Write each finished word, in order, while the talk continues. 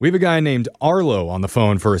We have a guy named Arlo on the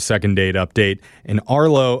phone for a second date update. And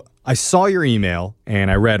Arlo, I saw your email and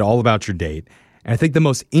I read all about your date. And I think the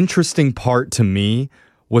most interesting part to me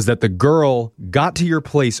was that the girl got to your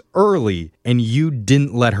place early and you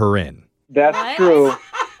didn't let her in. That's true.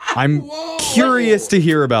 I'm curious to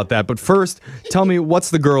hear about that. But first, tell me, what's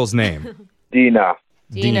the girl's name? Deena.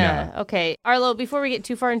 Deena. Okay. Arlo, before we get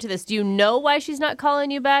too far into this, do you know why she's not calling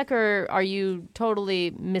you back, or are you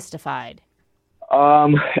totally mystified?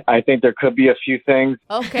 I think there could be a few things.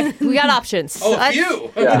 Okay. We got options. A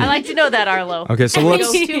few. Yeah. I like to know that, Arlo. Okay, so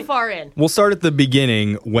Let's go too far in. We'll start at the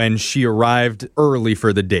beginning when she arrived early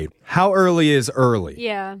for the date. How early is early?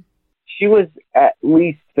 Yeah. She was at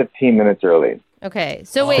least 15 minutes early. Okay.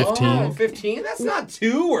 So wait. 15? 15? That's not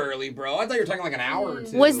too early, bro. I thought you were talking like an hour or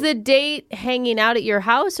two. Was the date hanging out at your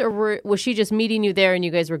house, or was she just meeting you there and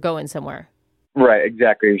you guys were going somewhere? Right,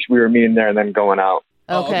 exactly. We were meeting there and then going out.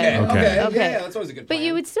 Okay. Okay. Okay. Yeah, that's always a good plan. But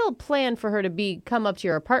you would still plan for her to come up to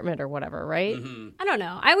your apartment or whatever, right? Mm-hmm. I don't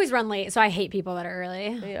know. I always run late, so I hate people that are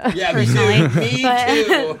early. Yeah, me personally. too. Me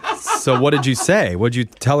too. So what did you say? What did you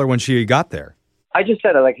tell her when she got there? I just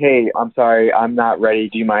said, like, hey, I'm sorry, I'm not ready.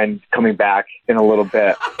 Do you mind coming back in a little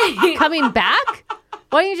bit? Coming back?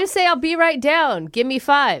 Why don't you just say, I'll be right down. Give me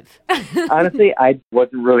 5. Honestly, I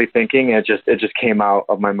wasn't really thinking. It just came out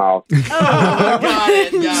of my mouth. Got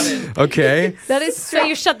it. Okay. That is So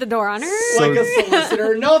you shut the door on her? Like a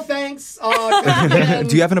solicitor. No thanks.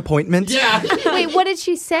 Do you have an appointment? Yeah. Wait, what did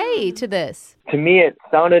she say to this? To me, it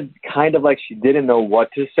sounded kind of like she didn't know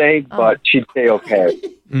what to say, but she'd say okay.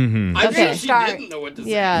 Mm-hmm. I Okay. think she Start. didn't know what to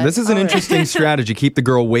say. Yeah. This is an interesting strategy. Keep the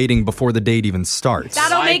girl waiting before the date even starts.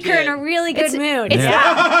 That'll Like make her in it. a really good mood.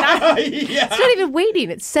 Yeah. It's not even waiting.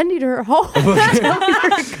 It's sending her home.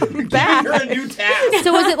 Giving back. her a new task.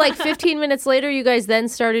 So was it like 15 minutes later you guys then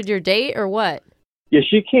started your date, or what? Yeah,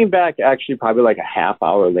 she came back actually probably like a half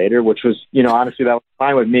hour later, which was, honestly, that was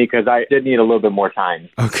fine with me because I did need a little bit more time.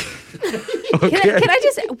 Okay. Can I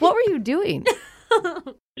just, what were you doing?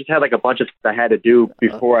 Just had like a bunch of stuff I had to do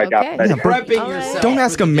before I got Okay. ready. Prepping All right. yourself. Don't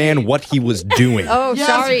ask for a the man date. what he was doing. Oh, Yes,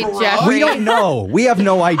 sorry, bro. Jeffrey. We don't know. We have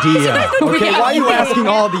no idea. Okay, why are you asking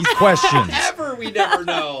all these questions? Ever, we never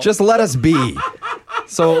know. Just let us be.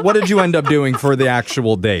 So what did you end up doing for the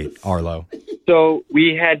actual date, Arlo? So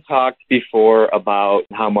we had talked before about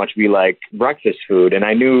how much we like breakfast food, and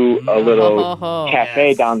I knew a little cafe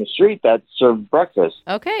Yes. down the street that served breakfast.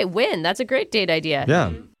 Okay, win. That's a great date idea.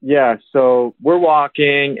 Yeah. Yeah, so we're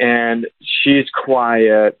walking, and she's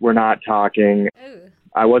quiet. We're not talking.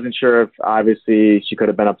 I wasn't sure if, obviously, she could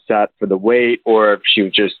have been upset for the wait or if she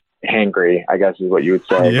was just hangry, I guess is what you would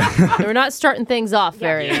say. Yeah. We're not starting things off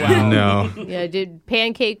very well. No. Yeah, did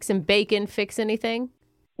pancakes and bacon fix anything?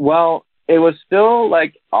 Well, it was still,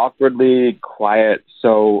 like, awkwardly quiet,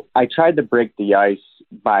 so I tried to break the ice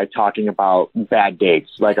by talking about bad dates,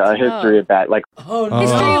 like a history of bad, like, Oh, no.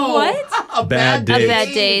 History of what? A Bad bad dates. A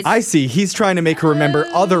bad date. I see. He's trying to make her remember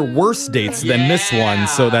other worse dates than this one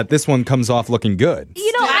so that this one comes off looking good.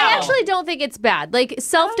 You know, I Still. actually don't think it's bad. Like,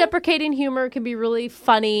 self-deprecating humor can be really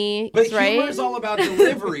funny, But right? humor is all about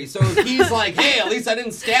delivery. So if he's like, hey, at least I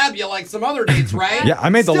didn't stab you like some other dates, right? Yeah, I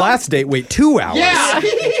made the Still- last date wait 2 hours. Yeah.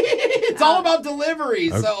 It's all about delivery.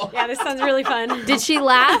 So Yeah, this sounds really fun. Did she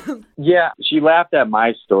laugh? yeah, she laughed at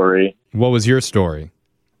my story. What was your story?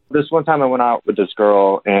 This one time I went out with this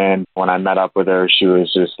girl, and when I met up with her, she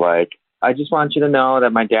was just like, I just want you to know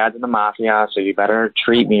that my dad's in the mafia, so you better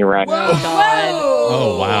treat me right. Whoa.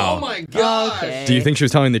 Oh, wow. Oh, my gosh. Okay. Do you think she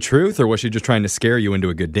was telling the truth, or was she just trying to scare you into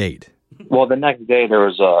a good date? Well, the next day there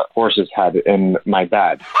was a horse's head in my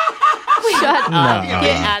bed. Shut up. No.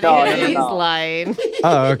 Get out No, of here. no, no, He's no. lying.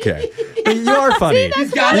 Oh, okay. You are funny.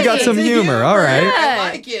 He's got You it. got some It's a humor. All right. I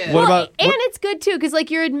like it. What about... And it's good, too, because,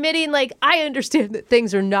 like, you're admitting, like, I understand that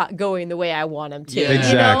things are not going the way I want them to. Yeah. You know?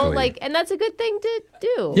 Exactly. Like, and that's a good thing to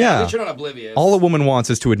do. At Yeah. least you're not oblivious. All a woman wants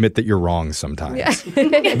is to admit that you're wrong sometimes.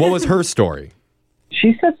 What was her story?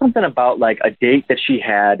 She said something about like a date that she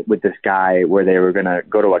had with this guy where they were going to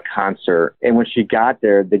go to a concert. And when she got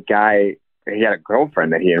there, the guy, he had a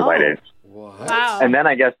girlfriend that he invited. What? Wow. And then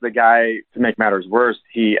I guess the guy, to make matters worse,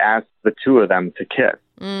 he asked the two of them to kiss.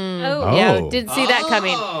 Oh. Yeah, Oh. didn't see that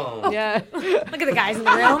coming. Oh. Yeah. Look at the guys in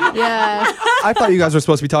the room. Yeah. I thought you guys were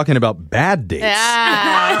supposed to be talking about bad dates,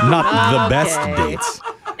 Ah. not the best Okay. dates.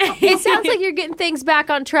 It sounds like you're getting things back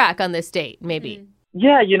on track on this date, maybe.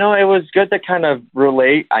 Yeah, it was good to kind of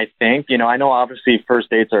relate, I think. I know obviously first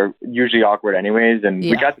dates are usually awkward anyways, and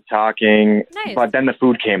we Yeah. got to talking, Nice. but then the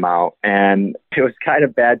food came out, and it was kind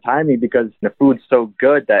of bad timing because the food's so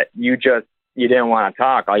good that you just you didn't want to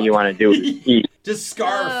talk. All you want to do is eat. Just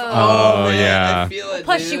scarf. Oh, man, yeah. I feel it,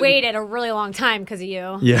 Plus, dude. she waited a really long time because of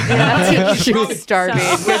you. Yeah. She was starving.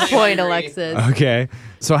 So- Good point, Hungry. Alexis. Okay.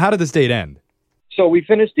 So how did this date end? So we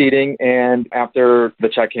finished eating, and after the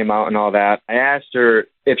check came out and all that, I asked her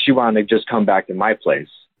if she wanted to just come back to my place.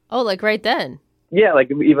 Oh, like right then. Yeah,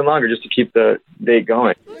 like even longer, just to keep the date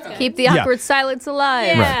going. Keep the awkward silence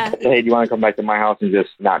alive. Yeah. Hey, do you want to come back to my house and just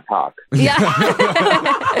not talk? Yeah.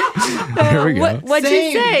 There we go. What'd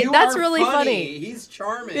Same, you say? you That's are really funny. He's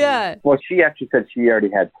charming. Yeah. Well, she actually said she already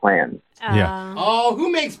had plans. Yeah. Oh,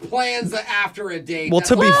 who makes plans after a date? Well, That's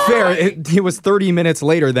to be not fair, right. it was 30 minutes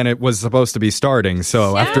later than it was supposed to be starting.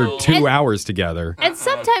 So after 2 And- hours together. And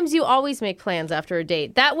sometimes you always make plans after a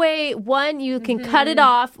date. That way, one, you can cut it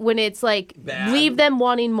off when it's like Bad. leave them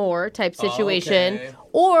wanting more type situation. Okay.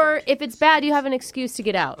 Or if it's bad, you have an excuse to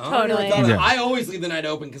get out. Oh, I never Totally. thought of that. Yeah. I always leave the night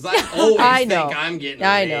open because I always I know. think I'm getting.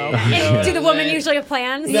 I a know. date, you And do know the women what usually have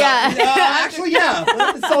plans? No, Yeah. actually, yeah.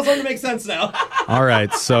 It's all starting to make sense now. All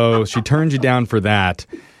right. So she turned you down for that.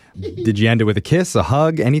 Did you end it with a kiss, a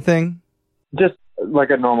hug, anything? Just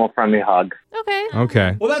like a normal friendly hug. Okay.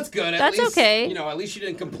 Okay. Well, that's good. At That's least, okay. You know, at least you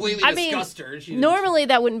didn't completely I mean, disgust her. She didn't- normally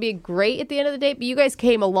that wouldn't be great at the end of the date, but you guys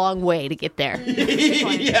came a long way to get there.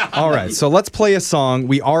 yeah. All right. So let's play a song.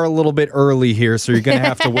 We are a little bit early here, so you're going to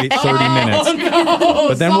have to wait 30 minutes. No,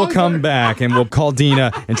 But then we'll songs come are- back and we'll call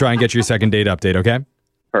Deena and try and get your second date update, okay?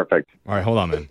 Perfect. All right. Hold on, man.